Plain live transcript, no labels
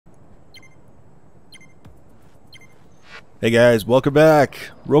Hey guys, welcome back.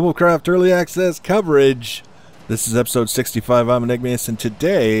 Robocraft Early Access coverage. This is episode 65. I'm Enigmius, and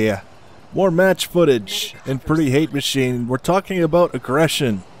today, more match footage in Pretty Hate Machine. We're talking about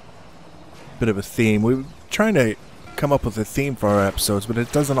aggression. Bit of a theme. We're trying to come up with a theme for our episodes, but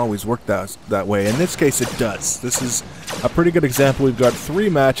it doesn't always work that way. In this case, it does. This is a pretty good example. We've got 3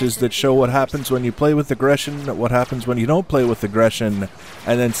 matches that show what happens when you play with aggression, what happens when you don't play with aggression,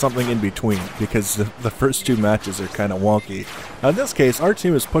 and then something in between, because the first 2 matches are kind of wonky. Now in this case, our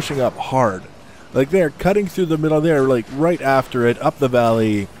team is pushing up hard. Like, they're cutting through the middle there, like right after it, up the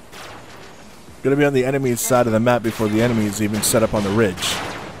valley. Gonna be on the enemy's side of the map before the enemy is even set up on the ridge.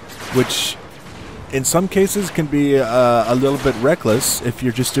 Which, in some cases, can be a little bit reckless if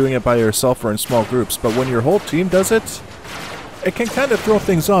you're just doing it by yourself or in small groups. But when your whole team does it, it can kind of throw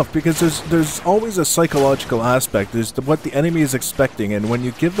things off, because there's always a psychological aspect. There's what the enemy is expecting, and when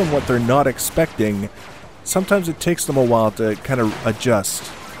you give them what they're not expecting, sometimes it takes them a while to kind of adjust.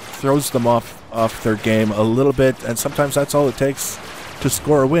 Throws them off their game a little bit, and sometimes that's all it takes to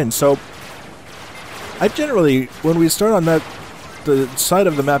score a win. So I generally, when we start on the side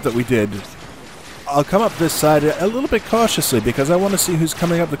of the map that we did, I'll come up this side a little bit cautiously, because I want to see who's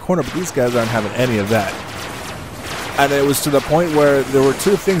coming up the corner, but these guys aren't having any of that. And it was to the point where there were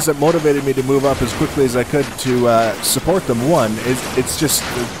 2 things that motivated me to move up as quickly as I could to support them. One, it's just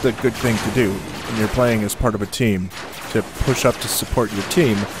the good thing to do when you're playing as part of a team, to push up to support your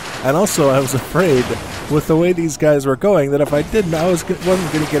team. And also, I was afraid, with the way these guys were going, that if I didn't, I wasn't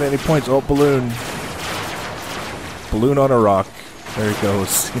going to get any points. Oh, balloon. Balloon on a rock. There he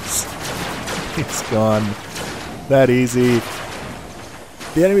goes. He's gone. That easy.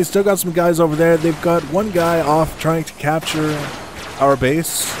 The enemy's still got some guys over there. They've got one guy off trying to capture our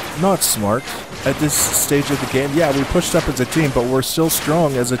base. Not smart at this stage of the game. Yeah, we pushed up as a team, but we're still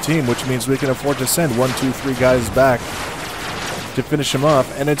strong as a team, which means we can afford to send 1, 2, 3 guys back to finish him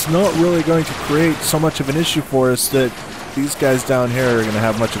off. And it's not really going to create so much of an issue for us that these guys down here are going to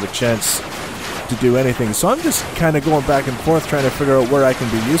have much of a chance to do anything. So I'm just kind of going back and forth trying to figure out where I can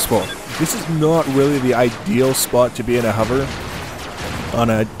be useful. This is not really the ideal spot to be in a hover on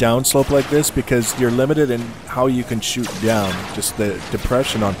a downslope like this, because you're limited in how you can shoot down. Just the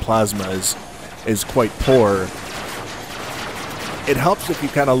depression on plasma is quite poor. It helps if you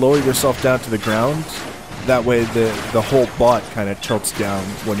kind of lower yourself down to the ground. That way the whole bot kind of tilts down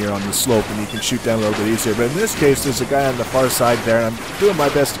when you're on the slope, and you can shoot down a little bit easier. But in this case, there's a guy on the far side there, and I'm doing my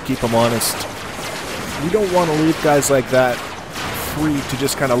best to keep him honest. We don't want to leave guys like that free to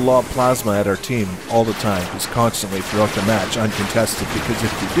just kind of lob plasma at our team all the time, just constantly throughout the match, uncontested, because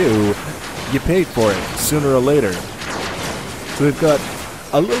if you do, you pay for it sooner or later. So we've got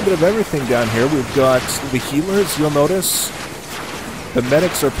a little bit of everything down here. We've got the healers, you'll notice. The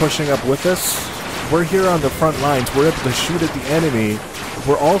medics are pushing up with us. We're here on the front lines. We're able to shoot at the enemy.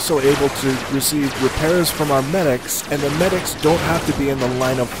 We're also able to receive repairs from our medics, and the medics don't have to be in the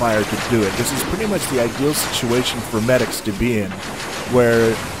line of fire to do it. This is pretty much the ideal situation for medics to be in, where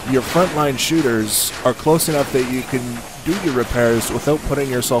your frontline shooters are close enough that you can do your repairs without putting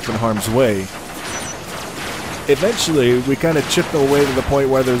yourself in harm's way. Eventually, we kind of chip away to the point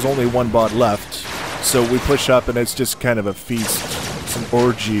where there's only 1 bot left, so we push up and it's just kind of a feast. It's an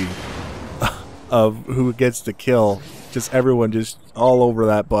orgy of who gets the kill. Just everyone just all over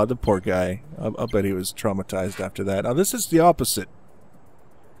that bot. The poor guy. I'll bet he was traumatized after that. Now this is the opposite.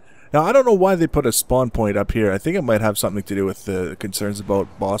 Now I don't know why they put a spawn point up here. I think it might have something to do with the concerns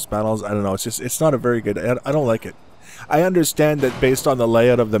about boss battles. I don't know. It's not a very good. I don't like it. I understand that based on the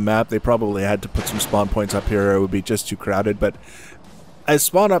layout of the map, they probably had to put some spawn points up here, or it would be just too crowded. But I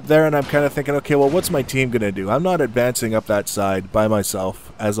spawn up there and I'm kind of thinking, okay, well, what's my team going to do? I'm not advancing up that side by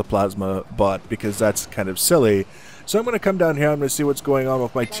myself as a plasma bot, because that's kind of silly. So I'm going to come down here, I'm going to see what's going on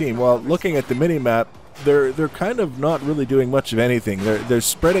with my team. Well, looking at the mini-map, they're kind of not really doing much of anything. They're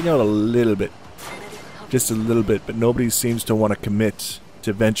spreading out a little bit. Just a little bit, but nobody seems to want to commit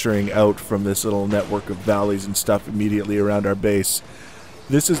to venturing out from this little network of valleys and stuff immediately around our base.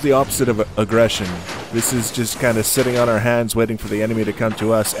 This is the opposite of aggression. This is just kind of sitting on our hands waiting for the enemy to come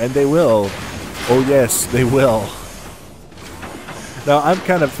to us, and they will. Oh yes, they will. Now I'm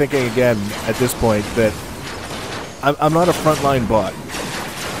kind of thinking again at this point that I'm not a frontline bot.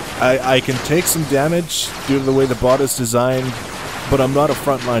 I can take some damage due to the way the bot is designed, but I'm not a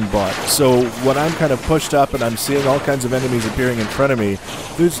frontline bot. So when I'm kind of pushed up and I'm seeing all kinds of enemies appearing in front of me,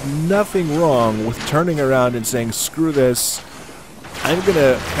 there's nothing wrong with turning around and saying, screw this, I'm going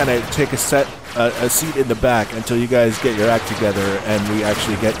to kind of take a seat in the back until you guys get your act together and we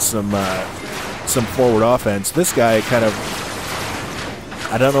actually get some forward offense. This guy kind of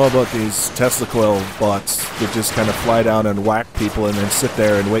I don't know about these Tesla coil bots that just kind of fly down and whack people and then sit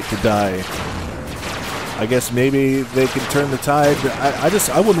there and wait to die. I guess maybe they can turn the tide.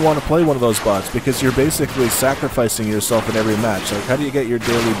 I wouldn't want to play one of those bots because you're basically sacrificing yourself in every match. Like, how do you get your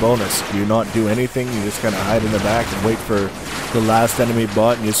daily bonus? Do you not do anything? You just kind of hide in the back and wait for the last enemy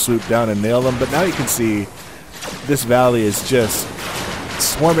bot and you swoop down and nail them. But now you can see this valley is just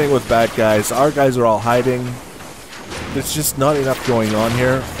swarming with bad guys. Our guys are all hiding. There's just not enough going on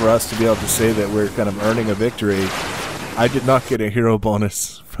here for us to be able to say that we're kind of earning a victory. I did not get a hero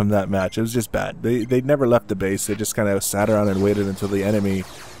bonus from that match. It was just bad. They never left the base. They just kind of sat around and waited until the enemy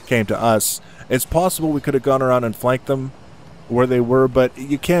came to us. It's possible we could have gone around and flanked them where they were, but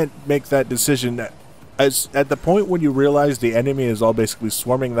you can't make that decision. At the point when you realize the enemy is all basically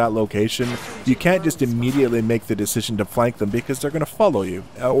swarming that location, you can't just immediately make the decision to flank them because they're going to follow you,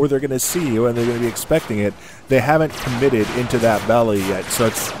 or they're going to see you and they're going to be expecting it. They haven't committed into that valley yet, so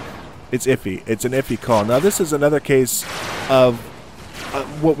it's iffy. It's an iffy call. Now this is another case of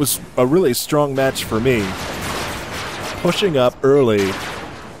what was a really strong match for me. Pushing up early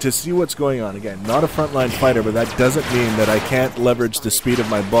to see what's going on. Again, not a frontline fighter, but that doesn't mean that I can't leverage the speed of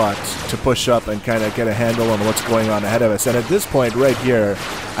my bot to push up and kind of get a handle on what's going on ahead of us. And at this point right here,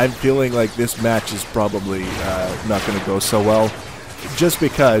 I'm feeling like this match is probably not going to go so well. Just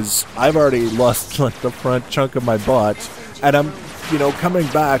because I've already lost like the front chunk of my bot, and I'm, you know, coming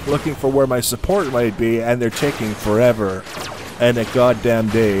back looking for where my support might be, and they're taking forever and a goddamn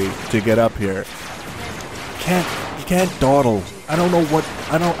day to get up here. You can't dawdle. I don't know what,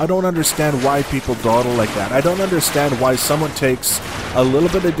 I don't understand why people dawdle like that. I don't understand why someone takes a little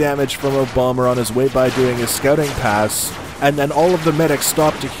bit of damage from a bomber on his way by doing his scouting pass, and then all of the medics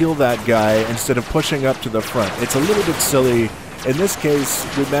stop to heal that guy instead of pushing up to the front. It's a little bit silly. In this case,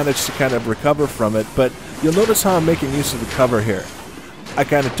 we managed to kind of recover from it, but you'll notice how I'm making use of the cover here. I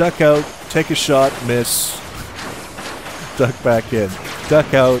kind of duck out, take a shot, miss, duck back in,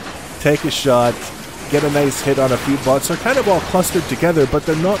 duck out, take a shot, get a nice hit on a few bots. They're kind of all clustered together, but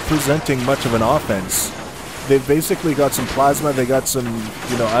they're not presenting much of an offense. They've basically got some plasma, they got some,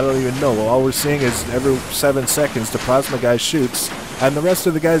 you know, I don't even know. All we're seeing is every 7 seconds the plasma guy shoots, and the rest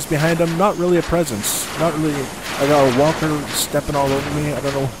of the guys behind him, not really a presence. Not really. I got a walker stepping all over me. I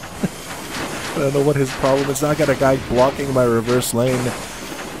don't know. I don't know what his problem is. I got a guy blocking my reverse lane.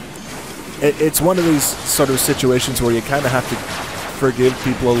 It's one of these sort of situations where you kind of have to forgive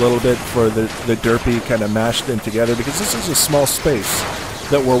people a little bit for the derpy kind of mashed in together, because this is a small space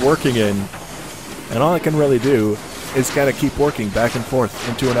that we're working in, and all I can really do is kind of keep working back and forth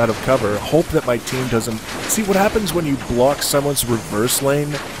into and out of cover, hope that my team doesn't... See, what happens when you block someone's reverse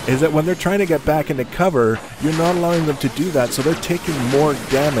lane is that when they're trying to get back into cover, you're not allowing them to do that, so they're taking more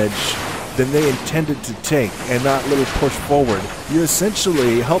damage than they intended to take, and that little push forward. You're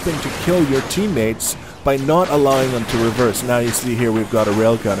essentially helping to kill your teammates by not allowing them to reverse. Now you see here we've got a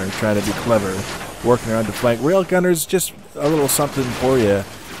railgunner trying to be clever, working around to flank. Railgunners, just a little something for you.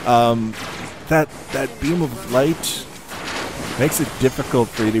 That beam of light makes it difficult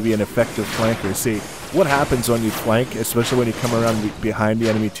for you to be an effective flanker. See, what happens when you flank, especially when you come around behind the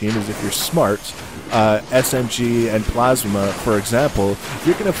enemy team, is if you're smart, SMG and plasma, for example,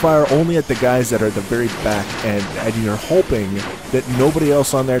 you're going to fire only at the guys that are at the very back end, and you're hoping that nobody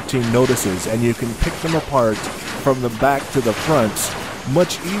else on their team notices, and you can pick them apart from the back to the front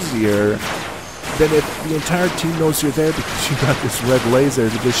much easier than if the entire team knows you're there, because you got this red laser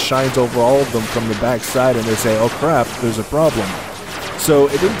that just shines over all of them from the back side, and they say, oh crap, there's a problem. So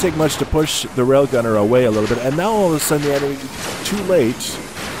it didn't take much to push the railgunner away a little bit, and now all of a sudden the enemy, too late,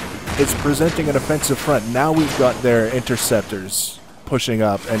 it's presenting an offensive front. Now we've got their interceptors pushing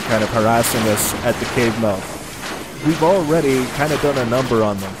up and kind of harassing us at the cave mouth. We've already kind of done a number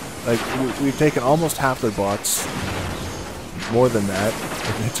on them. Like, we've taken almost half their bots. More than that.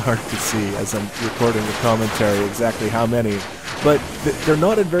 It's hard to see as I'm recording the commentary exactly how many. But they're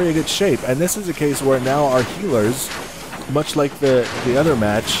not in very good shape. And this is a case where now our healers, much like the other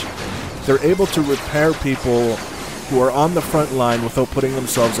match, they're able to repair people who are on the front line without putting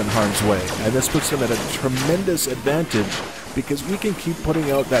themselves in harm's way. And this puts them at a tremendous advantage, because we can keep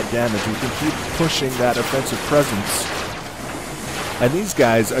putting out that damage. We can keep pushing that offensive presence. And these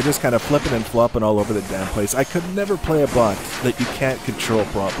guys are just kind of flipping and flopping all over the damn place. I could never play a bot that you can't control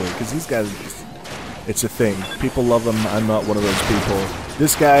properly, because these guys, it's a thing. People love them. I'm not one of those people.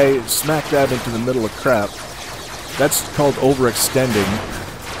 This guy smack dab into the middle of crap. That's called overextending.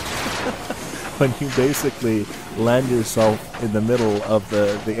 When you basically land yourself in the middle of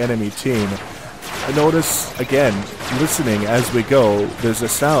the enemy team. Notice, again, listening as we go, there's a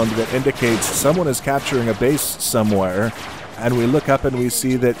sound that indicates someone is capturing a base somewhere, and we look up and we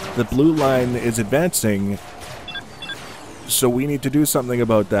see that the blue line is advancing. So we need to do something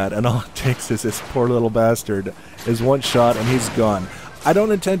about that, and all it takes is this poor little bastard is one shot and he's gone. I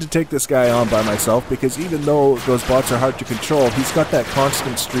don't intend to take this guy on by myself, because even though those bots are hard to control, he's got that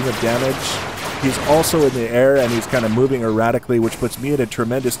constant stream of damage. He's also in the air and he's kind of moving erratically, which puts me at a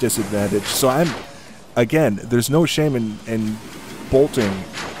tremendous disadvantage. So again, there's no shame in bolting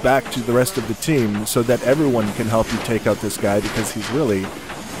back to the rest of the team so that everyone can help you take out this guy, because he's really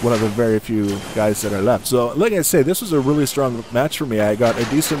one of the very few guys that are left. So, like I say, this was a really strong match for me. I got a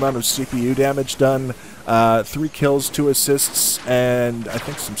decent amount of CPU damage done, 3 kills, 2 assists, and I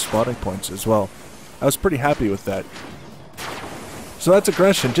think some spotting points as well. I was pretty happy with that. So that's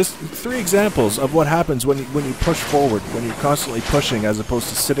aggression. Just 3 examples of what happens when you push forward, when you're constantly pushing as opposed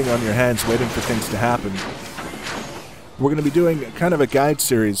to sitting on your hands waiting for things to happen. We're going to be doing kind of a guide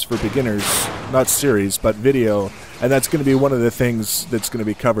series for beginners, not series, but video, and that's going to be one of the things that's going to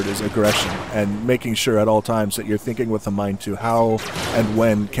be covered is aggression, and making sure at all times that you're thinking with a mind to how and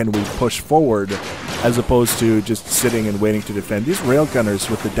when can we push forward, as opposed to just sitting and waiting to defend. These railgunners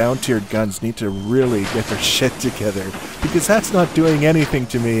with the down-tiered guns need to really get their shit together, because that's not doing anything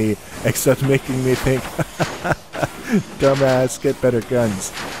to me except making me think, dumbass, get better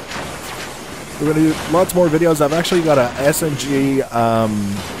guns. We're going to do lots more videos. I've actually got a SMG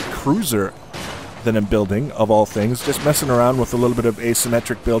cruiser that I'm building, of all things. Just messing around with a little bit of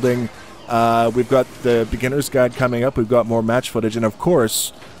asymmetric building. We've got the beginner's guide coming up. We've got more match footage. And of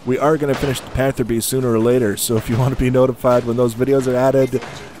course, we are going to finish the Panther Beast sooner or later. So if you want to be notified when those videos are added,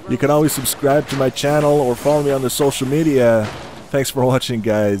 you can always subscribe to my channel or follow me on the social media. Thanks for watching,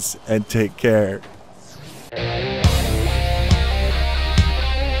 guys, and take care.